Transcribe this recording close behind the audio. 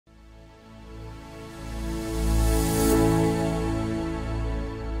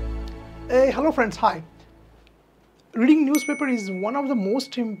Hello friends, hi. Reading newspaper is one of the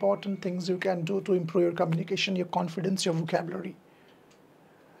most important things you can do to improve your communication, your confidence, your vocabulary.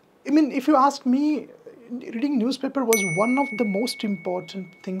 I mean, if you ask me, reading newspaper was one of the most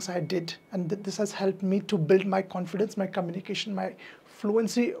important things I did, and this has helped me to build my confidence, my communication, my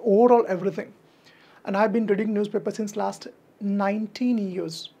fluency, overall everything. And I've been reading newspaper since last 19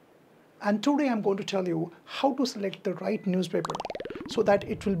 years. And today I'm going to tell you how to select the right newspaper so that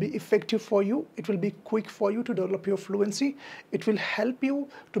it will be effective for you, it will be quick for you to develop your fluency, it will help you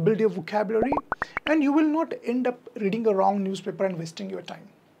to build your vocabulary, and you will not end up reading a wrong newspaper and wasting your time.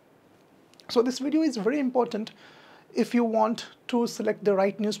 So this video is very important if you want to select the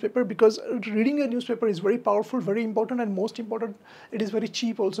right newspaper, because reading a newspaper is very powerful, very important, and most important, it is very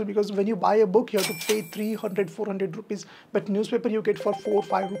cheap also, because when you buy a book you have to pay 300-400 rupees, but newspaper you get for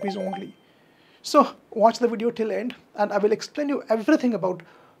 4-5 rupees only. So watch the video till end and I will explain you everything about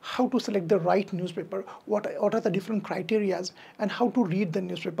how to select the right newspaper, what are the different criterias, and how to read the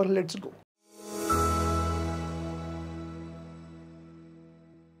newspaper. Let's go.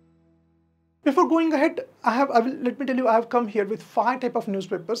 Before going ahead, let me tell you, I have come here with 5 types of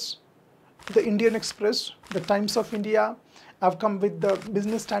newspapers. The Indian Express, the Times of India, I've come with the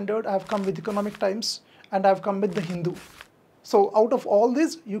Business Standard, I've come with Economic Times, and I've come with the Hindu. So out of all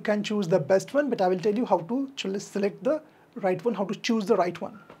these, you can choose the best one, but I will tell you how to select the right one, how to choose the right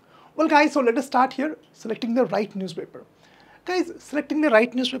one. Well guys, so let us start here, selecting the right newspaper. Guys, selecting the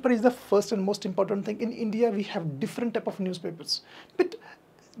right newspaper is the first and most important thing. In India, we have different type of newspapers, but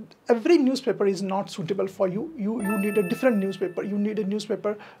every newspaper is not suitable for you. You need a different newspaper. You need a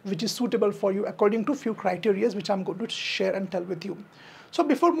newspaper which is suitable for you according to few criteria which I'm going to share and tell with you. So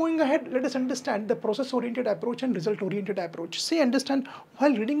before moving ahead, let us understand the process-oriented approach and result-oriented approach. See, understand,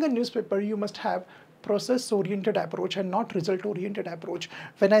 while reading a newspaper, you must have process-oriented approach and not result-oriented approach.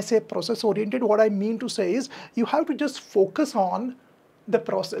 When I say process-oriented, what I mean to say is you have to just focus on the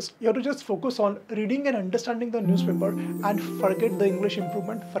process. You have to just focus on reading and understanding the newspaper and forget the English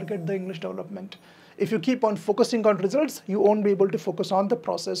improvement, forget the English development. If you keep on focusing on results, you won't be able to focus on the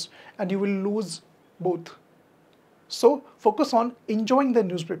process and you will lose both. So focus on enjoying the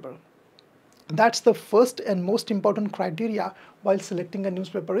newspaper. That's the first and most important criteria while selecting a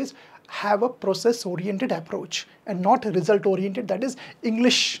newspaper, is have a process-oriented approach and not a result-oriented, that is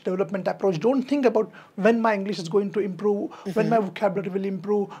English development approach. Don't think about when my English is going to improve, when my vocabulary will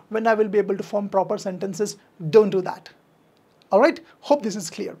improve, when I will be able to form proper sentences. Don't do that. All right, hope this is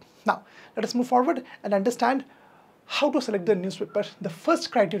clear. Now, let us move forward and understand how to select the newspaper. The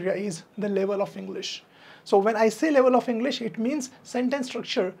first criteria is the level of English. So when I say level of English, it means sentence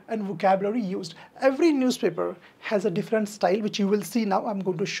structure and vocabulary used. Every newspaper has a different style, which you will see now. I'm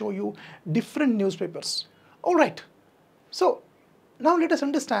going to show you different newspapers. All right. So now let us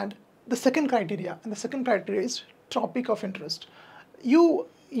understand the second criteria, and the second criteria is topic of interest. You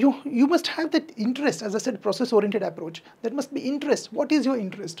must have that interest. As I said, process-oriented approach. There must be interest. What is your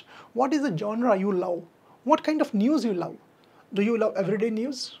interest? What is the genre you love? What kind of news you love? Do you love everyday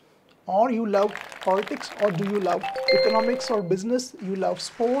news? Or you love politics, or do you love economics or business, you love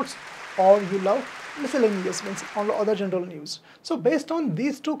sports, or you love miscellaneous, means all other general news. So based on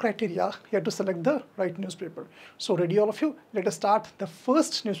these 2 criteria, you have to select the right newspaper. So ready all of you, let us start. The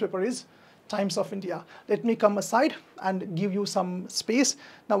first newspaper is Times of India. Let me come aside and give you some space.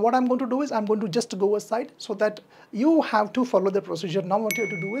 Now what I'm going to do is I'm going to just go aside so that you have to follow the procedure. Now what you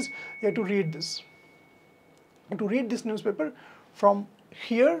have to do is you have to read this. You have to read this newspaper from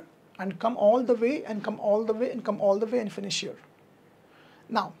here and come all the way and come all the way and come all the way and finish here.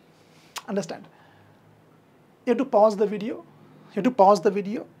 Now, understand, you have to pause the video. You have to pause the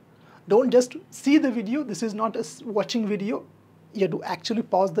video. Don't just see the video. This is not a watching video. You have to actually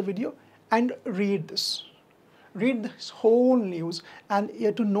pause the video and read this. Read this whole news, and you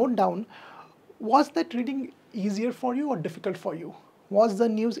have to note down, was that reading easier for you or difficult for you? Was the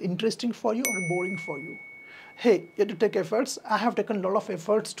news interesting for you or boring for you? Hey, you have to take efforts. I have taken a lot of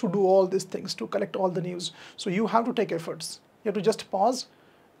efforts to do all these things, to collect all the news. So you have to take efforts. You have to just pause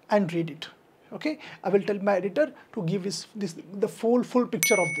and read it. Okay? I will tell my editor to give the full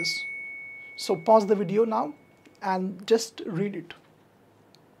picture of this. So pause the video now and just read it.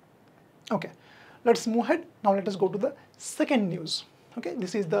 Okay, let's move ahead. Now let us go to the second news. Okay,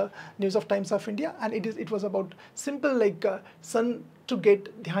 this is the news of Times of India, and it was about simple, like son to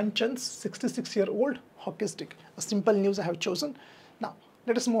get Dhyan Chand's 66-year-old hockey stick. A simple news I have chosen. Now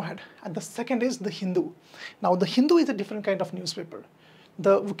let us move ahead. And the second is the Hindu. Now the Hindu is a different kind of newspaper.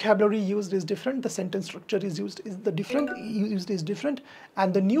 The vocabulary used is different. The sentence structure is used is different,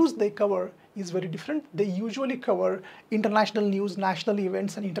 and the news they cover is very different. They usually cover international news, national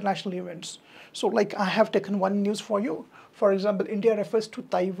events, and international events. So like I have taken one news for you. For example, India refers to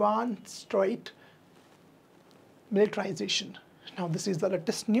Taiwan Strait militarization. Now this is the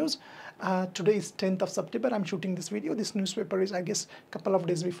latest news. Today is 10th of September. I'm shooting this video. This newspaper is, I guess, a couple of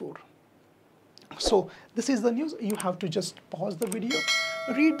days before. So this is the news. You have to just pause the video,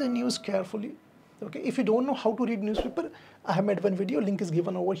 read the news carefully. Okay, if you don't know how to read newspaper, I have made one video, link is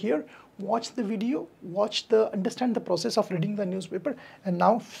given over here. Watch the video, understand the process of reading the newspaper, and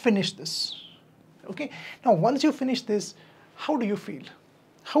now finish this. Okay, now once you finish this, how do you feel?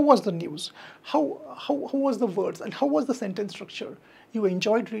 How was the news? How was the words, and how was the sentence structure? You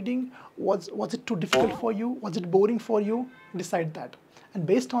enjoyed reading? Was it too difficult for you? Was it boring for you? Decide that, and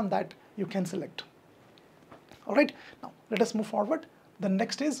based on that you can select. All right, now let us move forward. The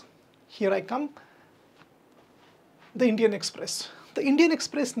next is, here I come, the Indian Express. The Indian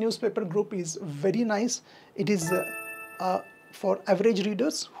Express newspaper group is very nice. It is for average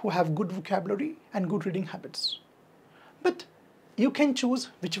readers who have good vocabulary and good reading habits. But you can choose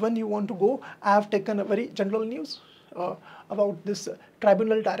which one you want to go. I have taken a very general news about this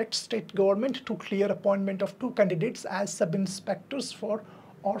tribunal directs state government to clear appointment of 2 candidates as sub-inspectors for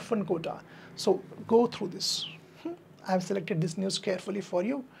orphan quota. So go through this. I have selected this news carefully for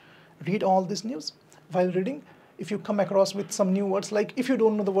you. Read all this news. While reading, if you come across with some new words, like if you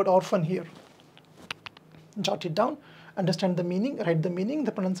don't know the word orphan here, jot it down, understand the meaning, write the meaning,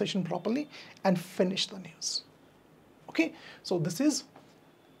 the pronunciation properly, and finish the news. Okay, so this is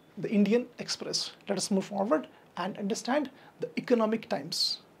the Indian Express. Let us move forward and understand the Economic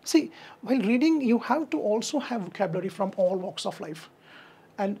Times. See, while reading, you have to also have vocabulary from all walks of life.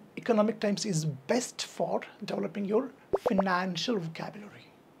 And Economic Times is best for developing your financial vocabulary.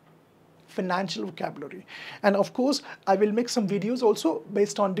 And of course, I will make some videos also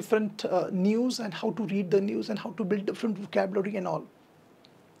based on different news and how to read the news and how to build different vocabulary and all.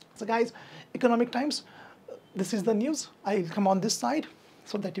 So guys, Economic Times, this is the news. I'll come on this side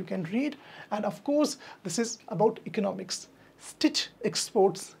so that you can read. And of course, this is about economics. Stitch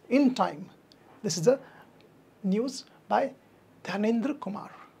exports in time. This is a news by Dhanendra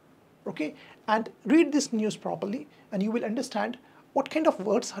Kumar. Okay, and read this news properly and you will understand what kind of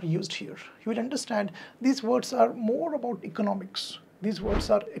words are used here. You will understand these words are more about economics. These words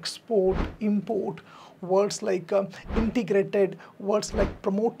are export, import, words like integrated, words like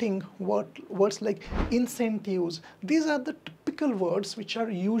promoting, words like incentives. These are the typical words which are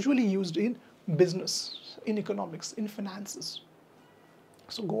usually used in business, in economics, in finances.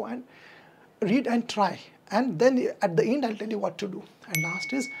 So go and read and try. And then at the end, I'll tell you what to do. And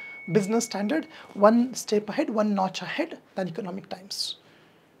last is Business Standard, one step ahead, one notch ahead than Economic Times.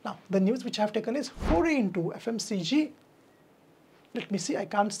 Now, the news which I have taken is foray into FMCG. Let me see, I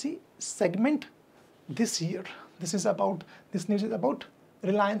can't see segment this year. This news is about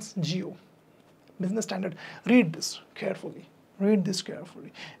Reliance Jio. Business Standard. Read this carefully. Read this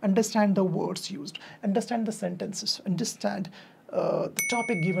carefully. Understand the words used. Understand the sentences. Understand the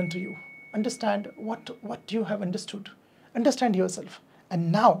topic given to you. Understand what you have understood. Understand yourself.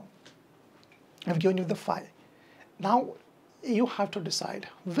 And now, I've given you the file. Now, you have to decide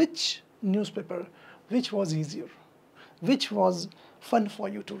which newspaper, which was easier, which was fun for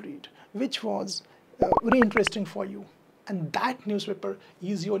you to read, which was very interesting for you. And that newspaper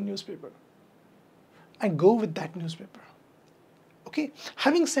is your newspaper. And go with that newspaper. Okay?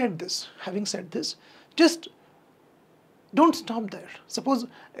 Having said this, just don't stop there. Suppose,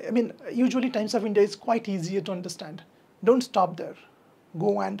 usually Times of India is quite easier to understand. Don't stop there.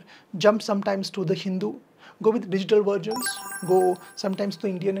 Go and jump sometimes to the Hindu. Go with digital versions. Go sometimes to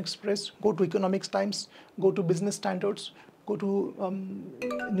Indian Express. Go to Economics Times. Go to Business Standards. Go to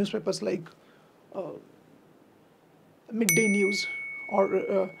newspapers like Midday News or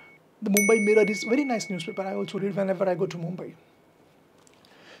the Mumbai Mirror is a very nice newspaper. I also read whenever I go to Mumbai.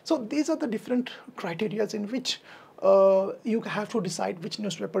 So these are the different criteria in which you have to decide which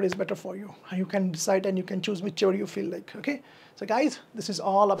newspaper is better for you. You can decide and you can choose whichever you feel like. Okay. So guys, this is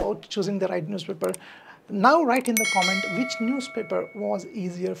all about choosing the right newspaper. Now write in the comment which newspaper was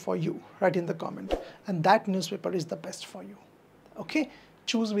easier for you. Write in the comment, and that newspaper is the best for you. Okay.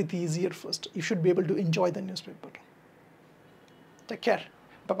 Choose with easier first. You should be able to enjoy the newspaper. Take care.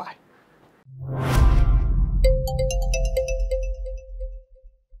 Bye-bye.